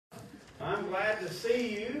glad to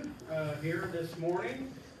see you here this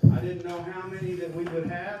morning. I didn't know how many that we would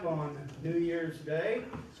have on New Year's Day.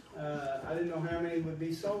 I didn't know how many would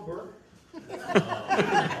be sober.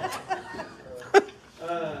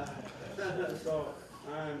 So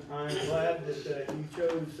I'm glad that you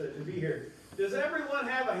chose to be here. Does everyone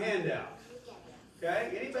have a handout?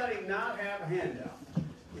 Okay? Anybody not have a handout?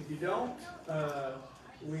 If you don't,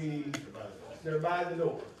 they're by the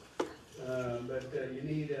door. But you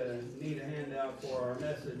need a handout for our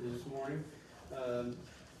message this morning.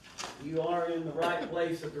 You are in the right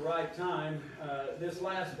place at the right time. This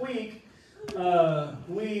last week,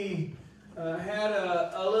 we had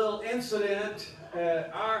a little incident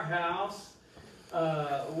at our house.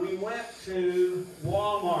 We went to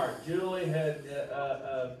Walmart. Julie had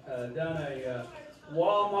done a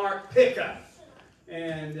Walmart pickup.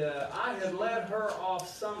 And I had let her off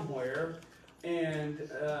somewhere. And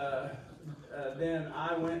then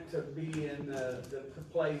I went to be in the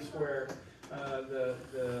place where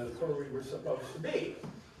where we were supposed to be.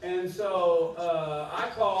 And so I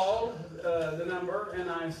called the number and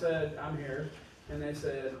I said, I'm here. And they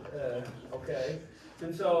said, okay.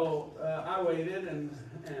 And so I waited and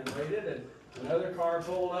waited, and another car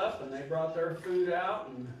pulled up and they brought their food out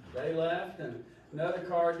and they left, and another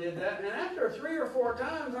car did that. And after 3 or 4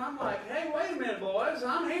 times, I'm like, hey, wait a minute, boys,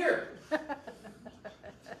 I'm here.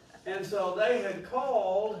 And so they had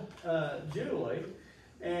called Julie,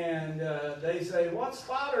 and they say, what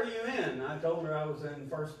spot are you in? I told her I was in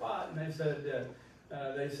first spot, and they said,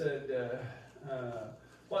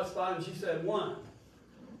 what spot? And she said, 1.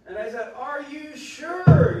 And they said, are you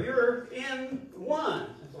sure you're in 1?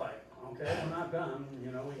 It's like, okay, we're not done.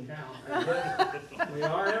 You know, we can count. And we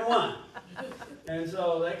are in 1. And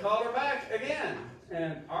so they called her back again.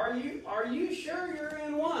 And are you sure you're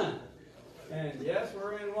in 1? And yes,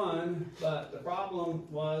 we're in 1, but the problem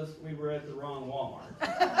was we were at the wrong Walmart.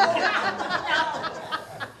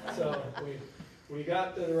 So we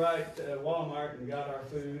got to the right Walmart and got our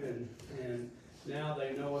food, and now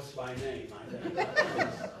they know us by name, I think.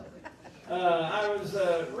 I was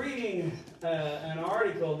reading an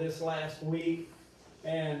article this last week,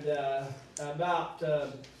 and about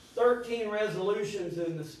 13 resolutions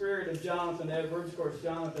in the spirit of Jonathan Edwards. Of course,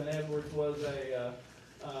 Jonathan Edwards was a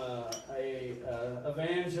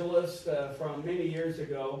evangelist from many years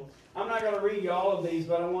ago. I'm not going to read you all of these,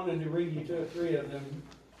 but I wanted to read you 2 or 3 of them.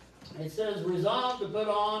 It says, resolve to put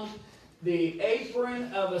on the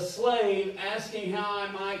apron of a slave, asking how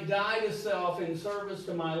I might die to self in service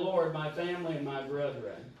to my Lord, my family, and my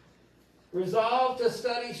brethren. Resolve to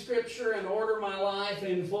study Scripture and order my life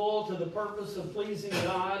in full to the purpose of pleasing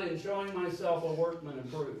God and showing myself a workman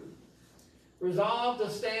approved. Resolve to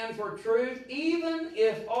stand for truth, even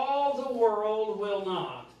if all the world will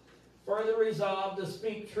not. Further resolve to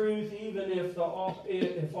speak truth, even if all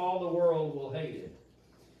the world will hate it.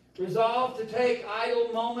 Resolve to take idle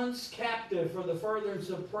moments captive for the furtherance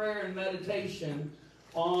of prayer and meditation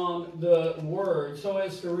on the Word, so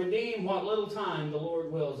as to redeem what little time the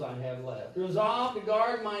Lord wills I have left. Resolve to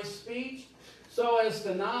guard my speech, so as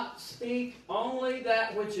to not speak only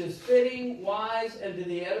that which is fitting, wise, and to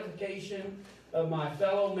the edification of my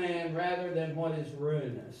fellow man, rather than what is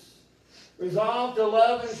ruinous. Resolve to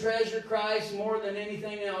love and treasure Christ more than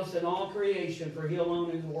anything else in all creation, for He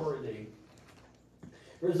alone is worthy.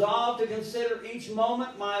 Resolve to consider each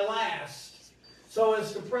moment my last, so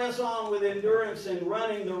as to press on with endurance in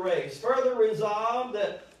running the race. Further resolve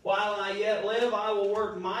that while I yet live, I will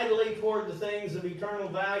work mightily toward the things of eternal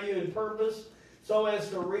value and purpose, so as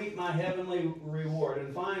to reap my heavenly reward.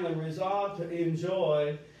 And finally, resolve to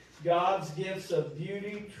enjoy God's gifts of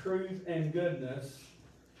beauty, truth, and goodness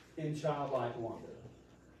in childlike wonder.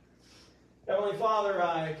 Heavenly Father,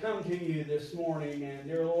 I come to you this morning, and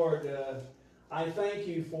dear Lord, I thank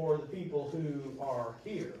you for the people who are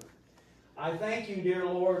here. I thank you, dear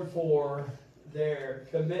Lord, for their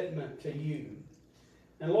commitment to you.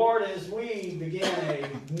 And Lord, as we begin a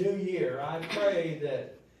new year, I pray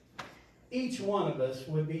that each one of us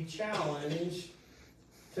would be challenged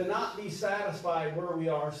to not be satisfied where we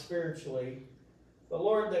are spiritually, but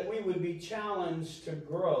Lord, that we would be challenged to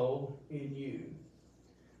grow in you.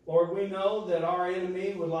 Lord, we know that our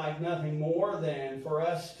enemy would like nothing more than for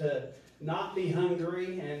us to not be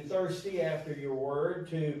hungry and thirsty after your word,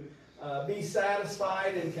 to be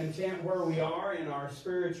satisfied and content where we are in our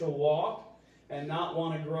spiritual walk and not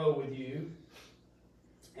want to grow with you.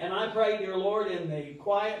 And I pray, dear Lord, in the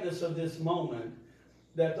quietness of this moment,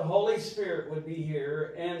 that the Holy Spirit would be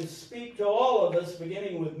here and speak to all of us,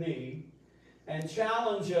 beginning with me, and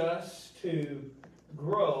challenge us to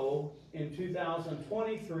grow in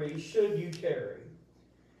 2023, should you tarry.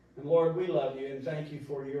 And Lord, we love you and thank you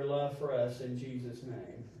for your love for us in Jesus'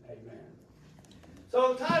 name. Amen.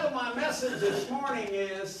 So the title of my message this morning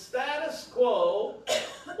is Status Quo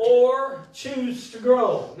or Choose to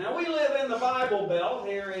Grow. Now we live in the Bible Belt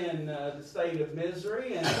here in the state of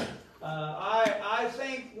Missouri, and I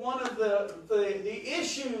think one of the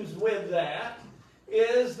issues with that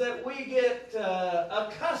is that we get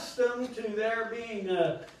accustomed to there being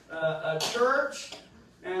a church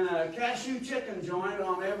and a cashew chicken joint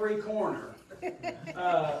on every corner.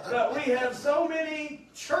 But we have so many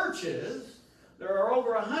churches. There are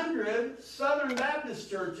over 100 Southern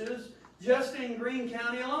Baptist churches just in Greene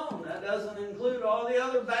County alone. That doesn't include all the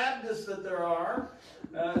other Baptists that there are,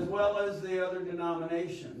 as well as the other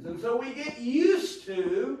denominations. And so we get used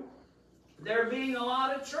to there being a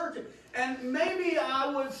lot of churches. And maybe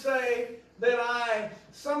I would say that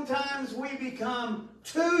sometimes we become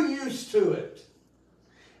too used to it.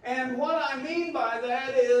 And what I mean by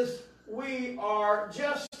that is we are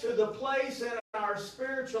just to the place in our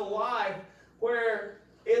spiritual life where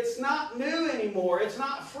it's not new anymore. It's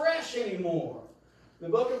not fresh anymore. The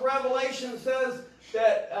book of Revelation says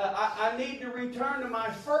that I need to return to my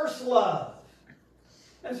first love.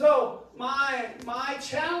 And so my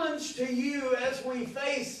challenge to you as we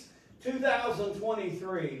face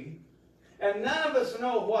 2023, and none of us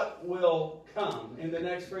know what will come in the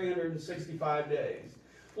next 365 days.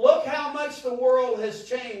 Look how much the world has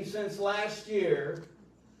changed since last year.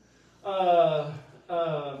 The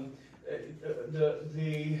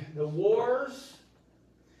wars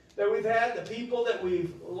that we've had, the people that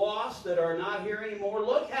we've lost that are not here anymore.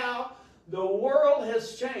 Look how the world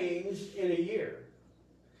has changed in a year.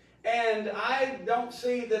 And I don't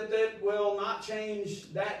see that it will not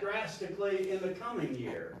change that drastically in the coming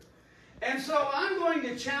year. And so I'm going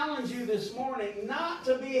to challenge you this morning not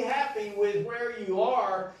to be happy with where you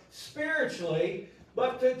are spiritually,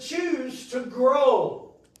 but to choose to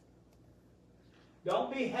grow.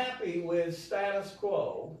 Don't be happy with status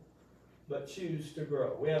quo, but choose to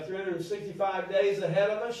grow. We have 365 days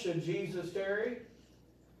ahead of us should Jesus tarry.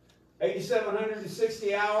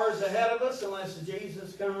 8,760 hours ahead of us unless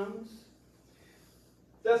Jesus comes.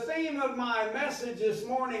 The theme of my message this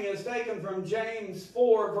morning is taken from James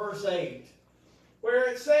 4, verse 8,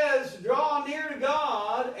 where it says, draw near to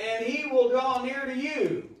God, and He will draw near to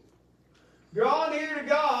you. Draw near to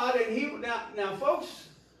God, and He will... Now, folks,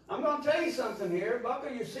 I'm going to tell you something here.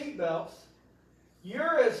 Buckle your seatbelts.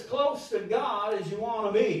 You're as close to God as you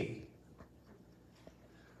want to be.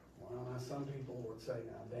 Well, now some people would say,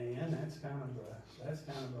 now, Dan, that's kind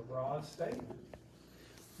of a broad statement.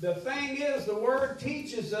 The thing is, the Word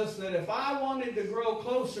teaches us that if I wanted to grow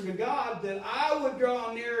closer to God, that I would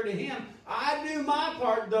draw nearer to Him. I do my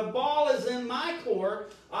part. The ball is in my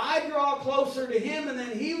court. I draw closer to Him, and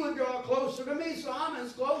then He would draw closer to me, so I'm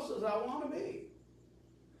as close as I want to be.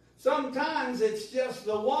 Sometimes it's just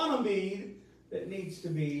the wannabe that needs to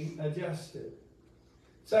be adjusted.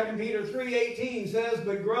 2 Peter 3:18 says,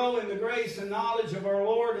 but grow in the grace and knowledge of our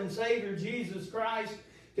Lord and Savior Jesus Christ.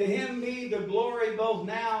 To Him be the glory both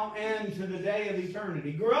now and to the day of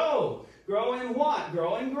eternity. Grow. Grow in what?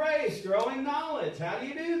 Grow in grace. Grow in knowledge. How do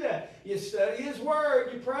you do that? You study His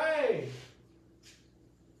Word. You pray.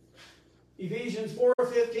 Ephesians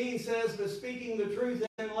 4:15 says, but speaking the truth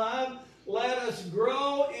in love, let us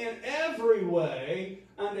grow in every way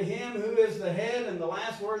unto Him who is the head. And the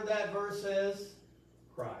last word of that verse says,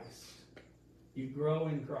 Christ. You grow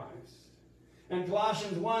in Christ. And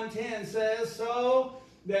Colossians 1:10 says, so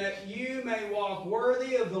that you may walk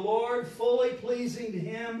worthy of the Lord, fully pleasing to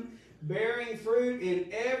Him, bearing fruit in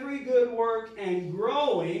every good work and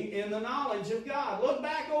growing in the knowledge of God. Look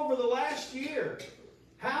back over the last year.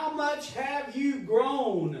 How much have you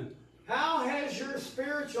grown? How has your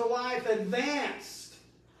spiritual life advanced?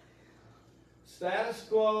 Status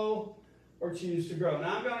quo or choose to grow?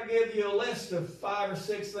 Now I'm going to give you a list of 5 or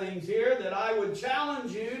 6 things here that I would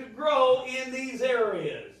challenge you to grow in these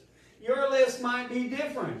areas. Your list might be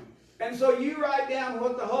different. And so you write down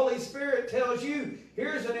what the Holy Spirit tells you.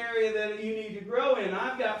 Here's an area that you need to grow in.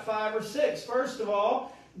 I've got 5 or 6. First of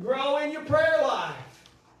all, grow in your prayer life.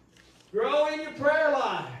 Grow in your prayer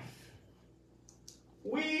life.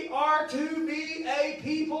 We are to be a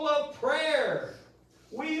people of prayer.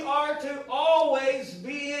 We are to always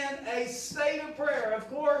be in a state of prayer. Of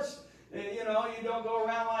course, you don't go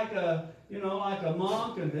around like a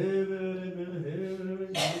monk and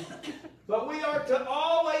but we are to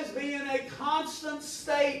always be in a constant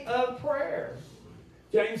state of prayer.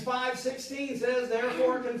 James 5:16 says,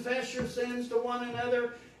 therefore confess your sins to one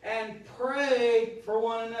another and pray for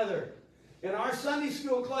one another. In our Sunday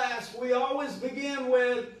school class, we always begin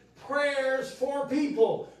with prayers for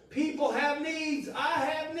people. People have needs. I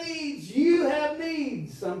have needs. You have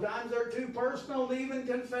needs. Sometimes they're too personal to even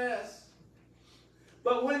confess.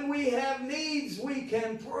 But when we have needs, we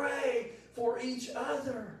can pray for each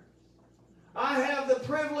other. I have the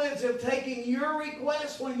privilege of taking your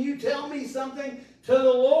request when you tell me something to the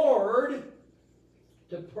Lord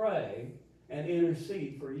to pray and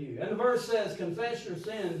intercede for you. And the verse says, confess your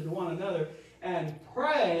sins to one another and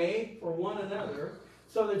pray for one another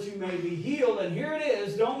so that you may be healed. And here it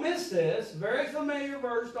is. Don't miss this. Very familiar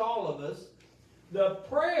verse to all of us. The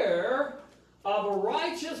prayer of a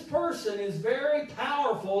righteous person is very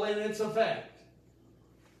powerful in its effect.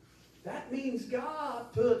 That means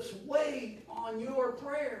God puts weight on your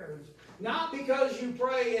prayers. Not because you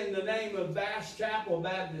pray in the name of Bash Chapel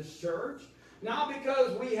Baptist Church. Not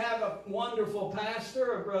because we have a wonderful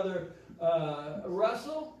pastor, Brother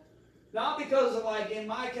Russell. Not because of, like in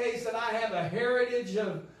my case, that I have a heritage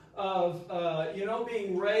of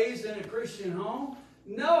being raised in a Christian home.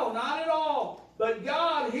 No, not at all. But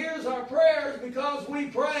God hears our prayers because we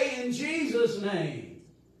pray in Jesus' name.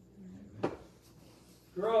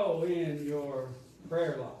 Grow in your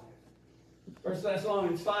prayer life. 1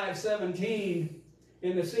 Thessalonians 5:17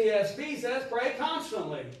 in the CSB says, pray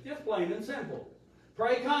constantly. Just plain and simple.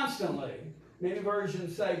 Pray constantly. Many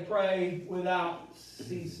versions say pray without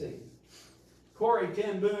ceasing. Corrie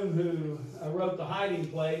ten Boom, who wrote The Hiding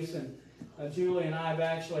Place, and Julie and I have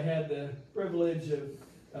actually had the privilege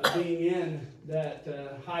of being in that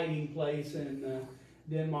hiding place in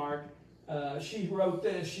Denmark. She wrote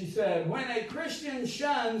this. She said, when a Christian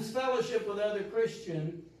shuns fellowship with other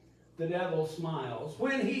Christians, the devil smiles.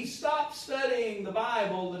 When he stops studying the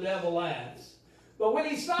Bible, the devil laughs. But when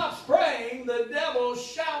he stops praying, the devil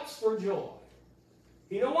shouts for joy.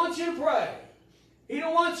 He don't want you to pray. He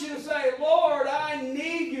don't want you to say, Lord, I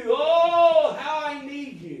need you. Oh, how I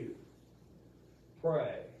need you.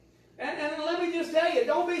 Pray. And let me just tell you,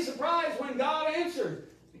 don't be surprised when God answers.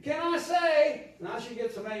 Can I say, and I should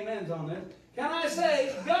get some amens on this, can I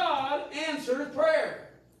say God answers prayer?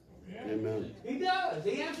 Amen. He does.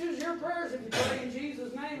 He answers your prayers if you pray in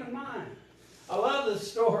Jesus' name and mine. I love the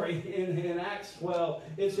story in Acts 12.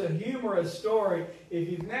 It's a humorous story. If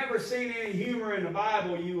you've never seen any humor in the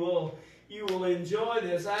Bible, you will enjoy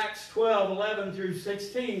this. Acts 12, 11 through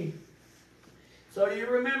 16. So you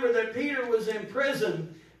remember that Peter was in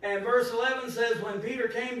prison. And verse 11 says, when Peter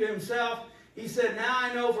came to himself, he said, now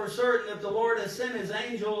I know for certain that the Lord has sent his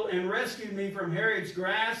angel and rescued me from Herod's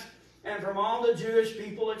grasp and from all the Jewish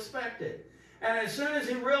people expected. And as soon as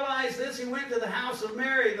he realized this, he went to the house of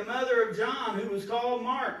Mary, the mother of John, who was called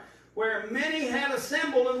Mark, where many had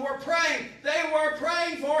assembled and were praying. They were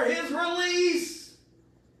praying for his release.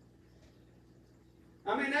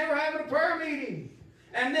 I mean, they were having a prayer meeting.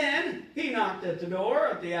 And then he knocked at the door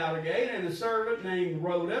at the outer gate, and a servant named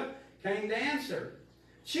Rhoda came to answer.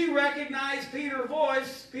 She recognized Peter's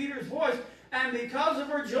voice, and because of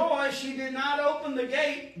her joy, she did not open the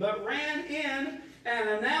gate, but ran in and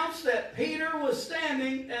announced that Peter was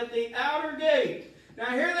standing at the outer gate.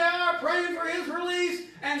 Now here they are praying for his release,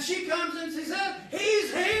 and she comes and she says,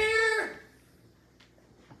 he's here!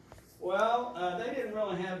 Well, they didn't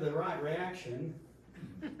really have the right reaction.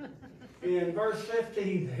 In verse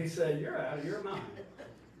 15, they said, you're out of your mind.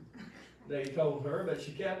 They told her, but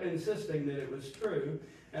she kept insisting that it was true.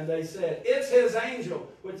 And they said, it's his angel.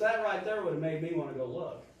 Which that right there would have made me want to go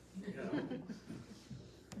look. You know?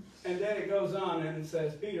 And then it goes on and it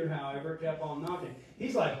says, Peter, however, kept on knocking.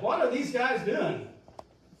 He's like, what are these guys doing?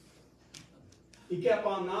 He kept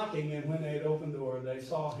on knocking, and when they had opened the door, they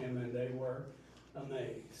saw him and they were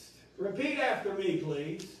amazed. Repeat after me,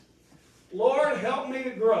 please. Lord, help me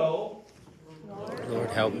to grow. Lord,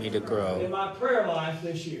 help me to grow in my prayer life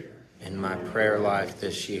this year. In my prayer life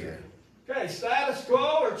this year. Okay, status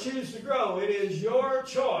quo or choose to grow. It is your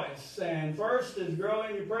choice. And first is grow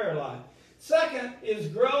in your prayer life. Second is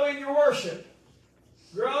grow in your worship.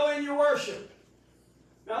 Grow in your worship.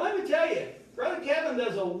 Now let me tell you, Brother Kevin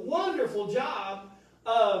does a wonderful job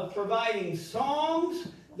of providing songs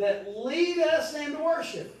that lead us into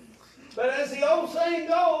worship. But as the old saying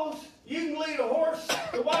goes, you can lead a horse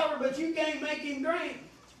to water, but you can't make him drink.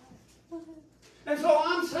 And so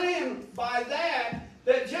I'm saying by that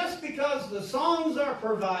just because the songs are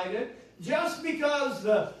provided, just because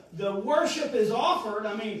the worship is offered,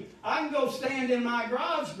 I mean, I can go stand in my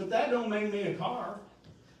garage, but that don't make me a car.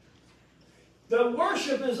 The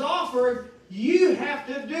worship is offered, you have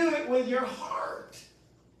to do it with your heart.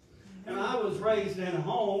 And I was raised in a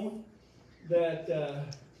home that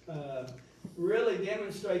really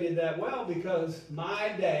demonstrated that well, because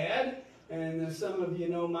my dad, and some of you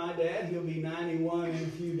know my dad, he'll be 91 in a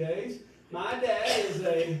few days, My dad is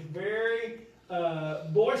a very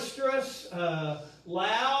boisterous,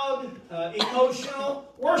 loud,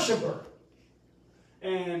 emotional worshiper.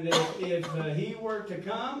 And if he were to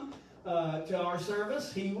come to our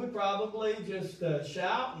service, he would probably just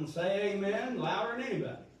shout and say amen louder than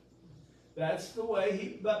anybody. That's the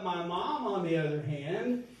way but my mom, on the other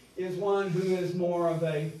hand, is one who is more of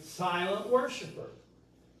a silent worshiper.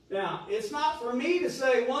 Now, it's not for me to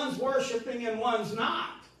say one's worshiping and one's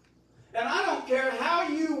not. And I don't care how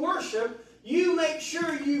you worship, you make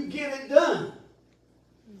sure you get it done.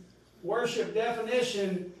 Worship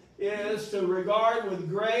definition is to regard with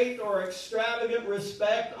great or extravagant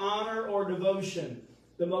respect, honor, or devotion.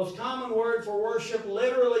 The most common word for worship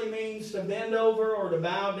literally means to bend over or to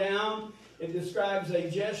bow down. It describes a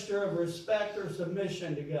gesture of respect or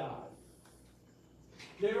submission to God.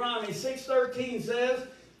 Deuteronomy 6:13 says,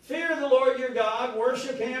 "Fear the Lord your God,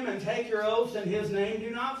 worship Him, and take your oaths in His name. Do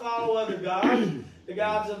not follow other gods, the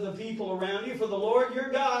gods of the people around you. For the Lord your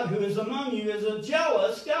God, who is among you, is a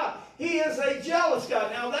jealous God." He is a jealous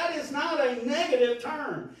God. Now, that is not a negative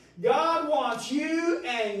term. God wants you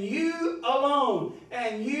and you alone,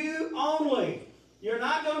 and you only. You're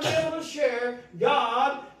not going to be able to share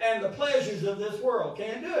God and the pleasures of this world.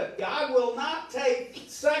 Can't do it. God will not take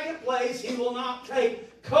second place. He will not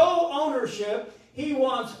take co-ownership. He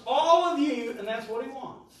wants all of you, and that's what He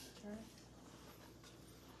wants.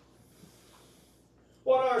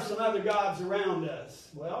 What are some other gods around us?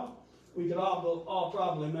 Well, we could all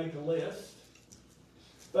probably make a list.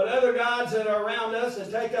 But other gods that are around us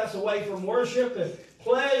that take us away from worship is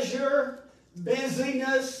pleasure,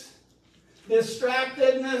 busyness,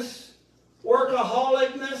 distractedness,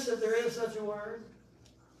 workaholicness, if there is such a word,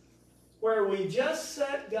 where we just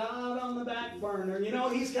set God on the back burner. You know,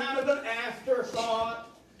 He's kind of an afterthought.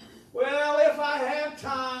 Well, if I have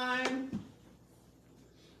time.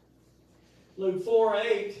 Luke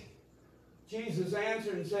 4:8, Jesus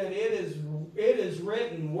answered and said, it is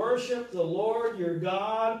written, worship the Lord your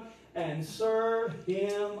God and serve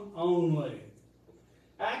Him only.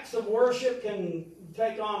 Acts of worship can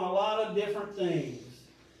take on a lot of different things.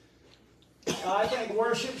 I think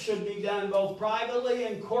worship should be done both privately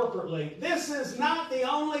and corporately. This is not the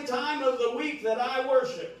only time of the week that I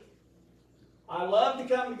worship. I love to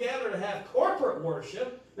come together to have corporate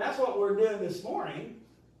worship. That's what we're doing this morning.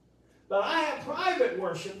 But I have private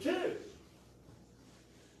worship too.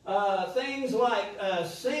 Things like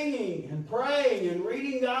singing and praying and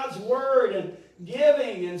reading God's Word and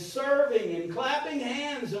giving and serving and clapping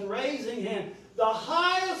hands and raising hands. The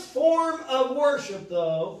highest form of worship,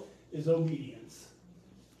 though, is obedience.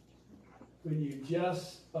 When you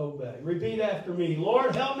just obey. Repeat after me.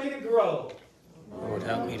 Lord, help me to grow. Lord,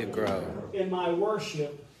 help me to grow in my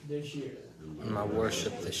worship this year. in my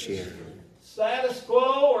worship this year. Status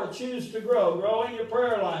quo or choose to grow. Grow in your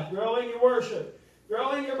prayer life. Grow in your worship.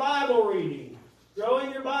 Grow in your Bible reading. Grow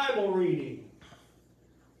in your Bible reading.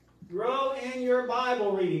 Grow in your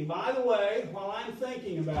Bible reading. By the way, while I'm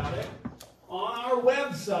thinking about it, on our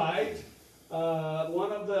website,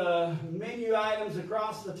 one of the menu items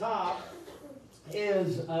across the top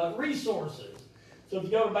is resources. So if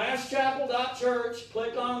you go to basschapel.church,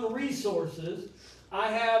 click on the resources, I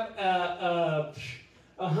have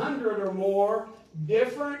 100 or more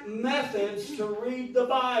different methods to read the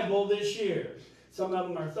Bible this year. Some of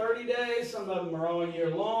them are 30 days, some of them are all year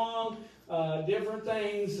long, different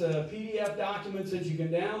things, PDF documents that you can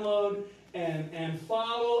download and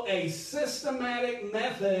follow a systematic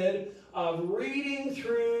method of reading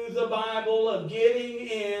through the Bible, of getting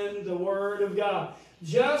in the Word of God.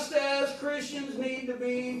 Just as Christians need to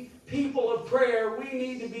be people of prayer, we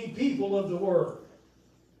need to be people of the Word.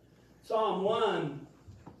 Psalm 1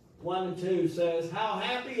 and 2 says, "How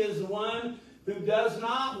happy is the one who does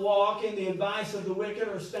not walk in the advice of the wicked,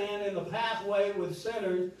 or stand in the pathway with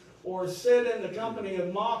sinners, or sit in the company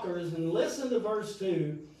of mockers." And listen to verse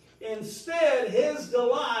 2. "Instead, his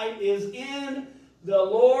delight is in the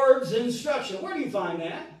Lord's instruction." Where do you find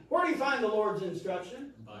that? Where do you find the Lord's instruction?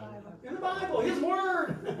 In the Bible, His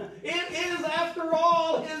Word. It is, after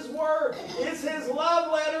all, His Word. It's His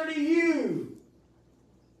love letter to you.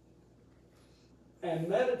 And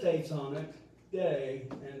meditates on it day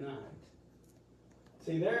and night.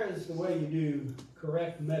 See, there's the way you do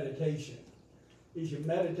correct meditation. You should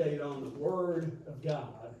meditate on the Word of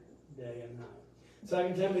God day and night.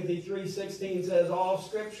 2 Timothy 3:16 says, "All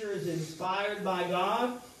Scripture is inspired by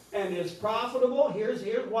God and is profitable." Here's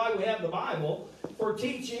why we have the Bible. "For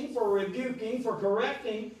teaching, for rebuking, for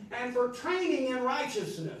correcting, and for training in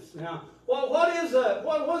righteousness." Now, what does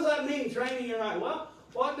that mean, training in righteousness? Well,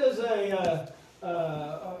 what does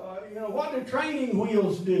what do training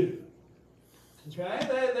wheels do? Okay?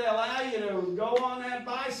 They allow you to go on that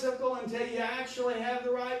bicycle until you actually have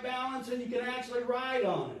the right balance and you can actually ride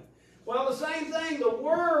on it. Well, the same thing. The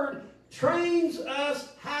Word trains us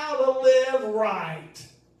how to live right.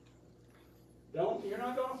 You're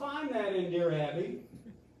not going to find that in Dear Abby.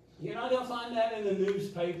 You're not going to find that in the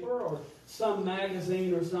newspaper or some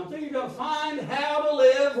magazine or something. You're going to find how to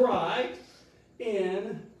live right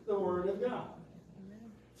in the Word of God,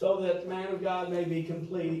 so that the man of God may be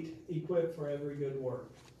complete, equipped for every good work.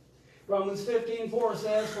 Romans 15:4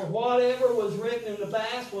 says, "For whatever was written in the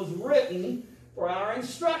past was written for our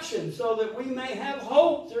instruction, so that we may have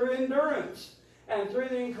hope through endurance and through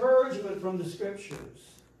the encouragement from the Scriptures."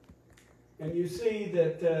 And you see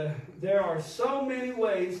that there are so many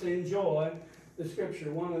ways to enjoy the Scripture.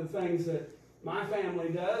 One of the things that my family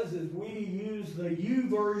does is we use the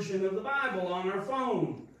YouVersion of the Bible on our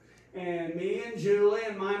phone. And me and Julie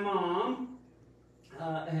and my mom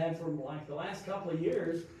had for like the last couple of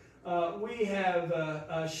years, we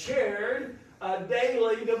have shared a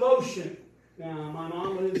daily devotion. Now, my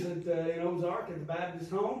mom lives in Ozark at the Baptist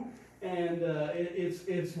home, and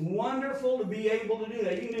it's wonderful to be able to do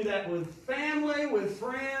that. You can do that with family, with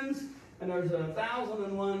friends, and there's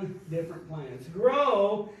 1,001 different plans.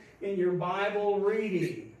 Grow in your Bible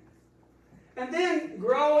reading. And then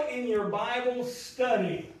grow in your Bible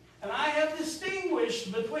study. And I have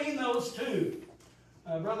distinguished between those two.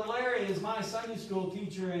 Brother Larry is my Sunday school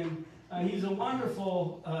teacher, and he's a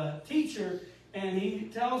wonderful teacher, and he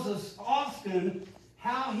tells us often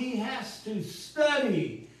how he has to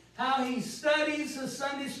study, how he studies the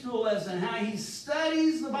Sunday school lesson, how he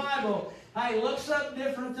studies the Bible, how he looks up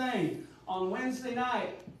different things. On Wednesday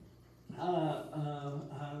night,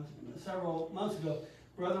 several months ago,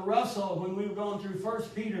 Brother Russell, when we were going through 1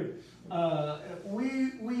 Peter,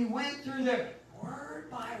 we went through there word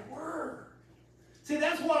by word. See,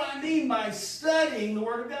 that's what I mean by studying the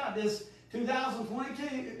Word of God. This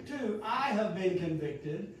 2022, I have been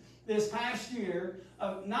convicted this past year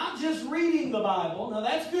of not just reading the Bible. Now,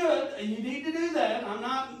 that's good, and you need to do that. I'm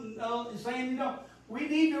not saying you don't. We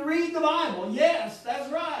need to read the Bible. Yes, that's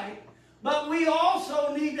right. But we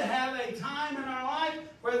also need to have a time in our life,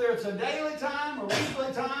 whether it's a daily time or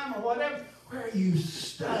weekly time or whatever, where you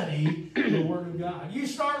study the Word of God. You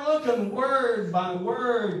start looking word by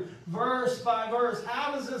word, verse by verse.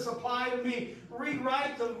 How does this apply to me?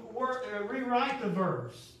 Rewrite the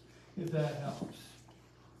verse, if that helps.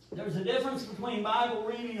 There's a difference between Bible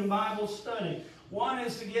reading and Bible study. One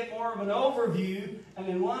is to get more of an overview, and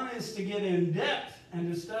then one is to get in depth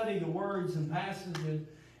and to study the words and passages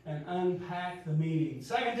and unpack the meaning.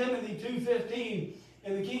 2 Timothy 2:15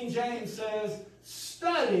 in the King James says,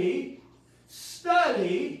 study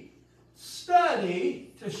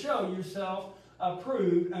to show yourself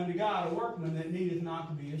approved unto God, a workman that needeth not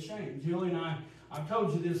to be ashamed. Julie and I've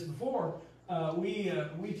told you this before,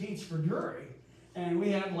 we teach for Drury, and we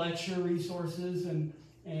have lecture resources, and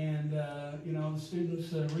the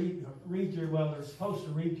students read through, well, they're supposed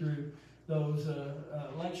to read through those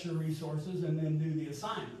lecture resources and then do the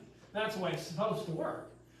assignment. That's the way it's supposed to work.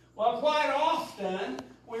 Well, quite often,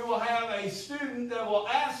 we will have a student that will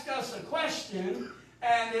ask us a question,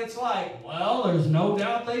 and it's like, well, there's no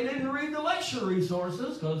doubt they didn't read the lecture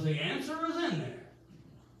resources because the answer is in there.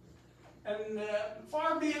 And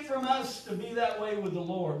far be it from us to be that way with the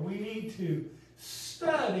Lord. We need to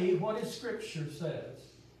study what His Scripture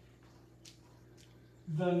says.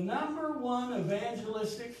 The number one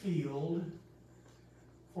evangelistic field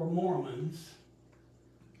for Mormons,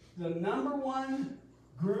 the number one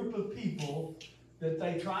group of people that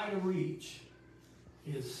they try to reach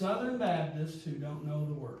is Southern Baptists who don't know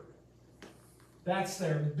the Word. That's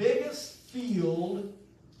their biggest field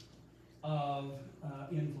of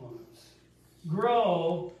influence.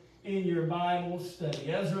 Grow in your Bible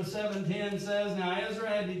study. Ezra 7:10 says, "Now Ezra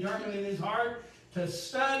had determined in his heart to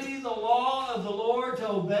study the law of the Lord, to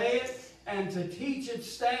obey it, and to teach its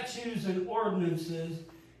statutes and ordinances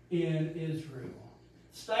in Israel."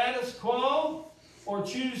 Status quo or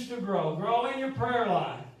choose to grow. Grow in your prayer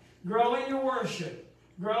life. Grow in your worship.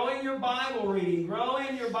 Grow in your Bible reading. Grow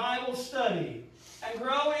in your Bible study. And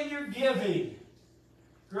grow in your giving.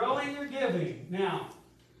 Grow in your giving. Now,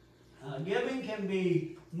 giving can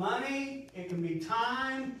be money. It can be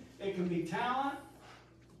time. It can be talent.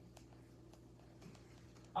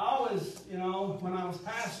 I always, when I was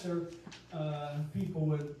pastor, people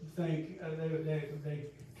would think, they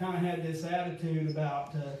kind of had this attitude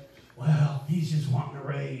about, well, he's just wanting a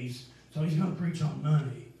raise, so he's going to preach on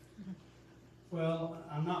money. Well,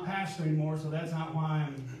 I'm not pastor anymore, so that's not why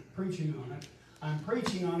I'm preaching on it. I'm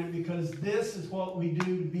preaching on it because this is what we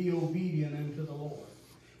do to be obedient unto the Lord.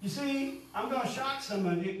 You see, I'm going to shock some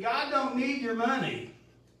of you. God don't need your money.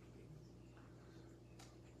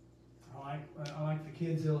 I like the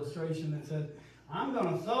kid's illustration that says, I'm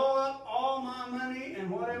going to throw up all my money, and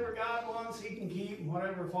whatever God wants, he can keep, and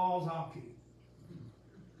whatever falls, I'll keep.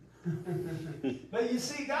 But you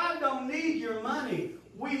see, God don't need your money.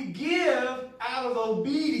 We give out of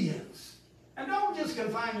obedience. And don't just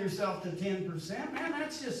confine yourself to 10%. Man,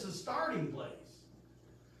 that's just a starting place.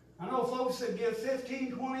 I know folks that give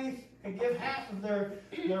 15, 20, and give half of their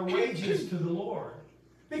wages to the Lord.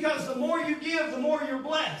 Because the more you give, the more you're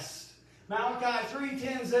blessed. Malachi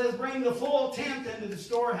 3:10 says, bring the full tenth into the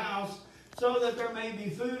storehouse, so that there may be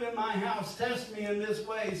food in my house. Test me in this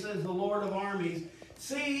way, says the Lord of armies.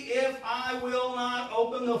 See if I will not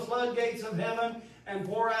open the floodgates of heaven and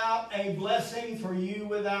pour out a blessing for you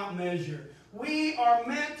without measure. We are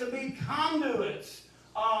meant to be conduits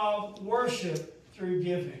of worship through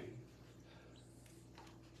giving.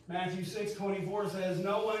 Matthew 6:24 says,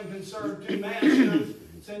 no one can serve two masters,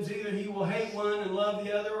 since either he will hate one and love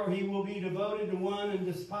the other, or he will be devoted to one and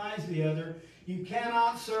despise the other. You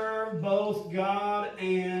cannot serve both God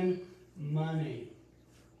and money.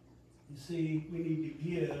 You see, we need to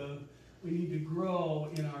give. We need to grow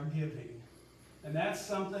in our giving. And that's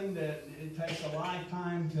something that it takes a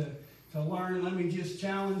lifetime to learn. Let me just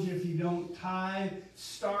challenge you, if you don't tithe,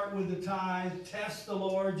 start with the tithe. Test the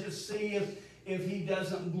Lord. Just see if he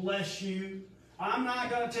doesn't bless you. I'm not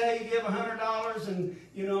going to tell you give $100 and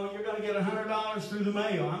you're going to get $100 through the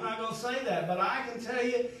mail. I'm not going to say that. But I can tell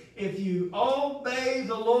you, if you obey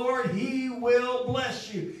the Lord, he will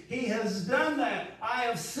bless you. He has done that. I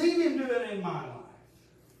have seen him do it in my life.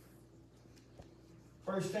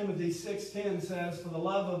 1 Timothy 6:10 says, for the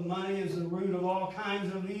love of money is the root of all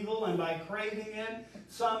kinds of evil, and by craving it,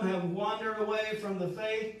 some have wandered away from the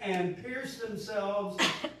faith and pierced themselves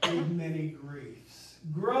with many griefs.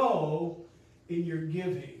 Grow in your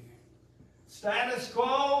giving. Status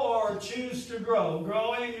quo or choose to grow.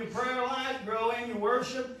 Grow in your prayer life, grow in your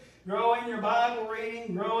worship, grow in your Bible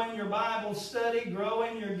reading, grow in your Bible study, grow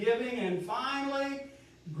in your giving, and finally,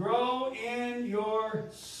 grow in your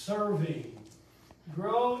serving.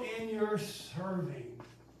 Grow in your serving.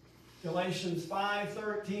 Galatians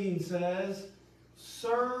 5:13 says,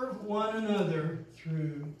 serve one another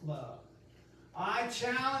through love. I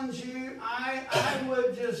challenge you, I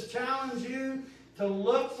would just challenge you to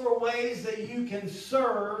look for ways that you can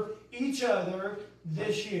serve each other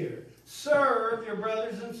this year. Serve your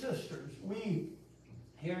brothers and sisters. We,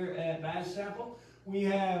 here at Bass Chapel, we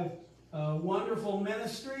have a wonderful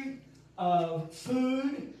ministry of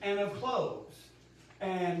food and of clothes.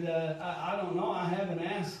 And I don't know, I haven't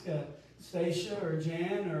asked Stacia or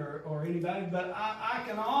Jan or anybody, but I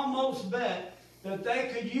can almost bet that they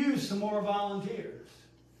could use some more volunteers.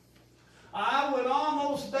 I would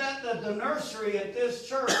almost bet that the nursery at this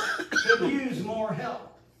church could use more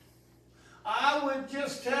help. I would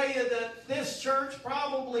just tell you that this church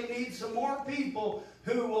probably needs some more people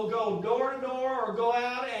who will go door to door or go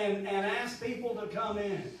out and ask people to come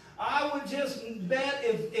in. I would just bet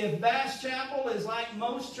if Bass Chapel is like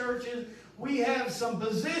most churches, we have some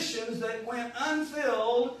positions that went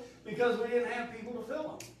unfilled because we didn't have people to fill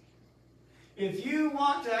them. If you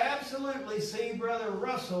want to absolutely see Brother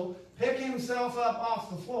Russell pick himself up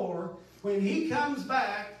off the floor, when he comes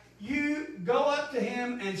back, you go up to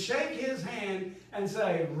him and shake his hand and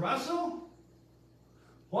say, Russell,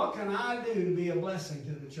 what can I do to be a blessing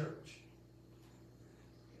to the church?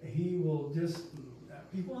 He will just,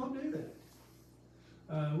 people don't do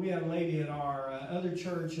that. We had a lady at our other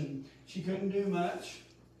church, and she couldn't do much.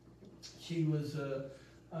 She was,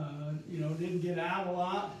 didn't get out a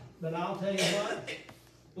lot. But I'll tell you what,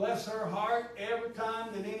 bless her heart, every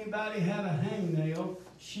time that anybody had a hangnail,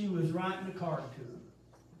 she was writing a card to them.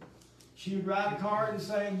 She would write a card and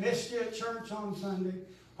say, missed you at church on Sunday.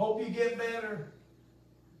 Hope you get better.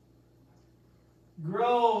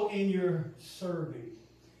 Grow in your serving.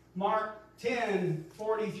 Mark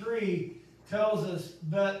 10:43 tells us,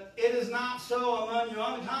 but it is not so among you.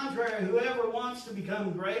 On the contrary, whoever wants to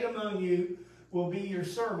become great among you will be your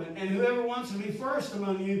servant, and whoever wants to be first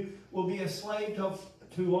among you will be a slave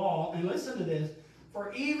to all. And listen to this,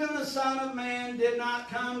 for even the Son of Man did not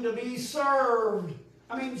come to be served.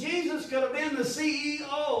 I mean, Jesus could have been the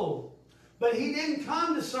CEO, but he didn't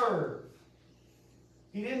come to serve.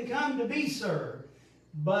 He didn't come to be served,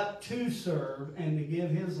 but to serve and to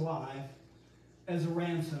give his life as a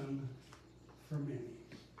ransom for many.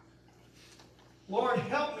 Lord,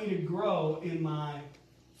 help me to grow in my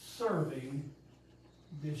serving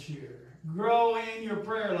this year. Grow in your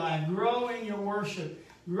prayer life. Grow in your worship.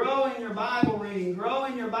 Grow in your Bible reading. Grow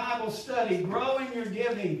in your Bible study. Grow in your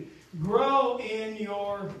giving. Grow in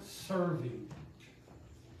your serving.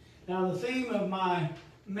 Now, the theme of my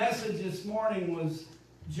message this morning was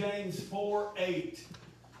James 4:8,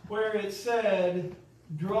 where it said,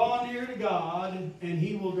 draw near to God, and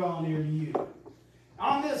He will draw near to you.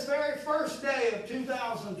 On this very first day of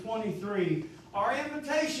 2023, our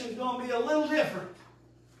invitation is going to be a little different.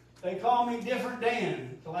 They call me Different Dan.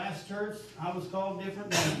 At the last church, I was called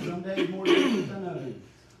Different Dan. Some days more different than others.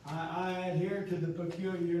 I adhere to the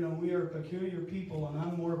peculiar, we are peculiar people, and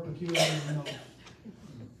I'm more peculiar than most.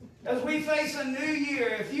 As we face a new year,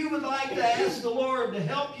 if you would like to ask the Lord to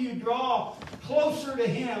help you draw closer to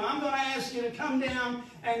Him, I'm going to ask you to come down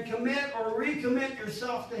and commit or recommit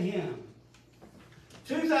yourself to Him.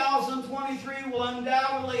 2023 will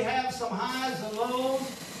undoubtedly have some highs and lows,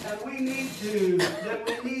 and we need to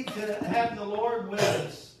have the Lord with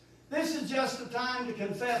us. This is just a time to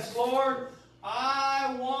confess, Lord,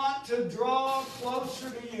 I want to draw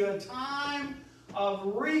closer to you, a time of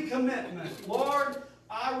recommitment. Lord,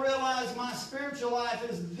 I realize my spiritual life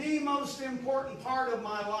is the most important part of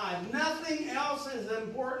my life. Nothing else is as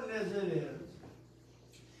important as it is.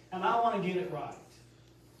 And I want to get it right.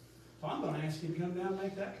 So I'm going to ask you to come down and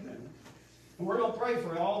make that commitment. And we're going to pray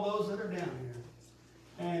for all those that are down here.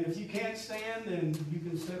 And if you can't stand, then you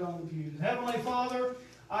can sit on the pews. Heavenly Father,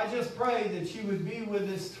 I just pray that you would be with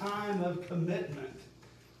this time of commitment,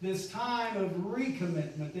 this time of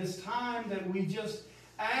recommitment, this time that we just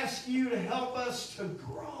ask you to help us to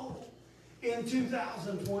grow in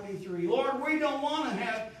 2023. Lord, we don't want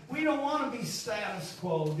to be status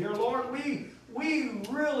quo. Dear Lord, we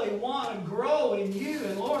really want to grow in you.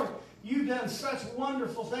 And Lord, you've done such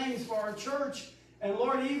wonderful things for our church. And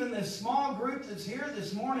Lord, even this small group that's here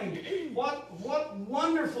this morning, what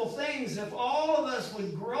wonderful things if all of us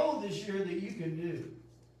would grow this year that you could do.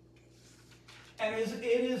 And it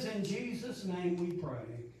is in Jesus' name we pray.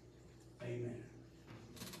 Amen.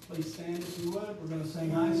 Please stand if you would. We're going to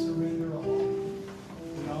sing I Surrender All.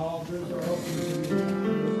 The altars are open to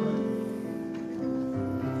you.